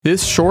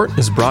This short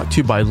is brought to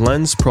you by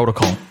Lens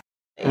Protocol.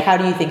 How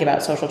do you think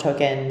about social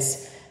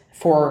tokens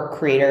for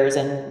creators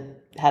and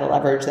how to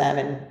leverage them?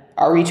 And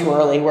are we too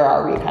early? Where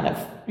are we kind of?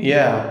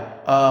 Yeah,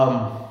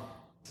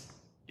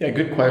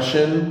 good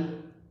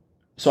question.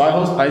 So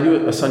I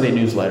do a Sunday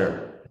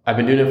newsletter. I've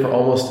been doing it for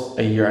almost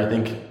a year. I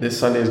think this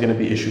Sunday is going to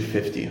be issue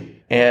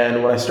 50.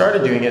 And when I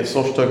started doing it,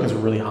 social tokens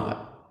were really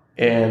hot.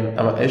 And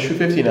I'm at issue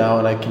 50 now,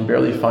 and I can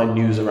barely find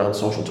news around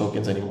social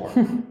tokens anymore.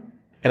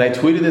 And I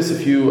tweeted this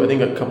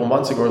a couple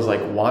months ago. I was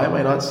like, why am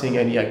I not seeing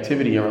any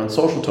activity around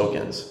social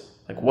tokens?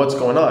 Like, what's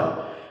going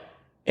on?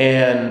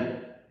 And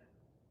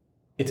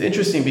it's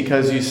interesting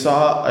because you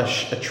saw a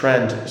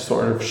trend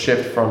sort of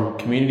shift from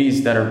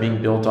communities that are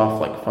being built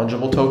off like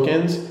fungible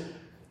tokens,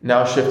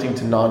 now shifting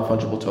to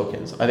non-fungible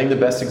tokens. I think the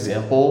best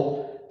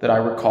example that I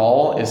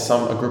recall is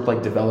a group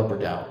like Developer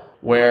DAO,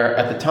 where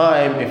at the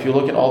time, if you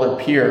look at all their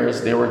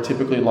peers, they were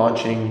typically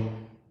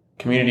launching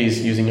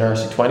communities using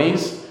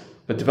ERC-20s.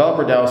 But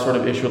Developer DAO sort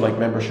of issued like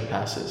membership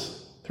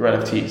passes through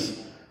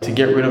NFTs to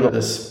get rid of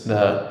the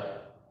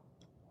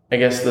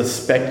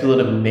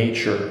speculative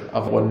nature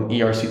of what an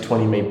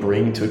ERC-20 may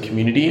bring to a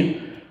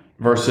community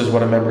versus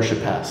what a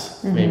membership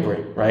pass may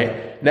bring,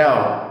 right?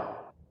 Now,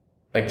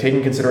 like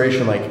taking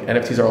consideration, like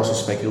NFTs are also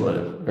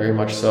speculative, very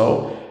much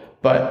so.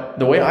 But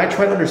the way I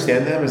try to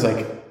understand them is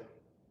like,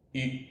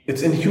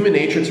 it's in human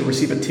nature to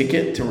receive a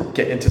ticket to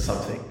get into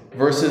something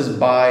versus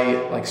buy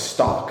like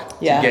stock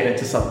to get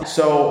into something.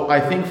 So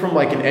I think from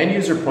like an end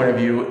user point of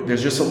view,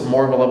 there's just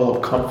more of a level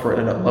of comfort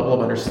and a level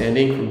of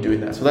understanding from doing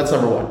that. So that's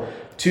number one.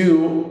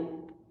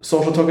 Two,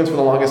 social tokens for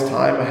the longest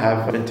time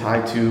have been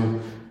tied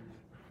to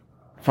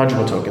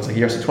fungible tokens like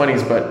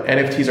ERC-20s, but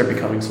NFTs are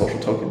becoming social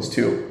tokens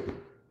too.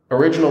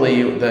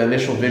 Originally, the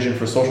initial vision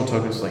for social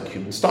tokens was like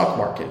human stock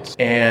markets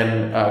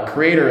and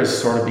creators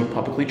sort of being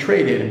publicly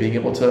traded and being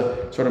able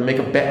to sort of make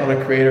a bet on a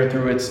creator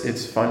through its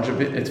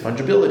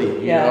fungibility,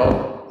 you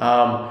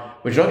know?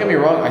 Which, don't get me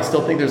wrong, I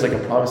still think there's like a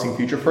promising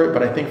future for it,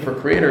 but I think for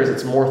creators,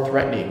 it's more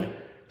threatening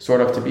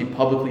sort of to be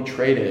publicly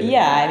traded.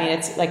 Yeah, I mean,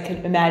 it's like,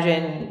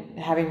 imagine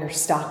having your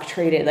stock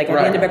traded. Like at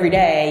the end of every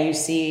day, you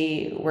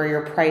see where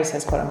your price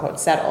has quote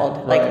unquote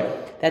settled. Like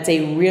that's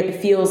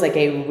feels like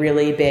a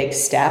really big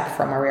step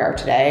from where we are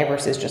today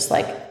versus just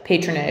like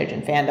patronage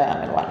and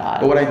fandom and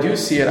whatnot. But what I do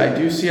see it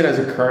as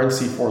a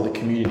currency for the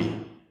community.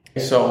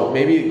 So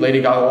maybe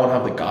Lady Gaga won't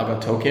have the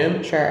Gaga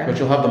token, but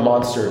you'll have the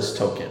Monsters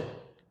token.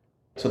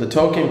 So the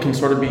token can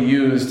sort of be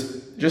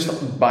used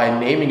just by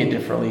naming it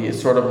differently. It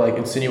sort of like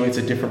insinuates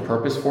a different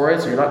purpose for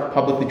it. So you're not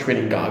publicly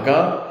trading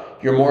Gaga.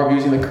 You're more of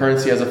using the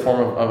currency as a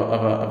form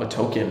of a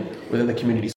token within the community.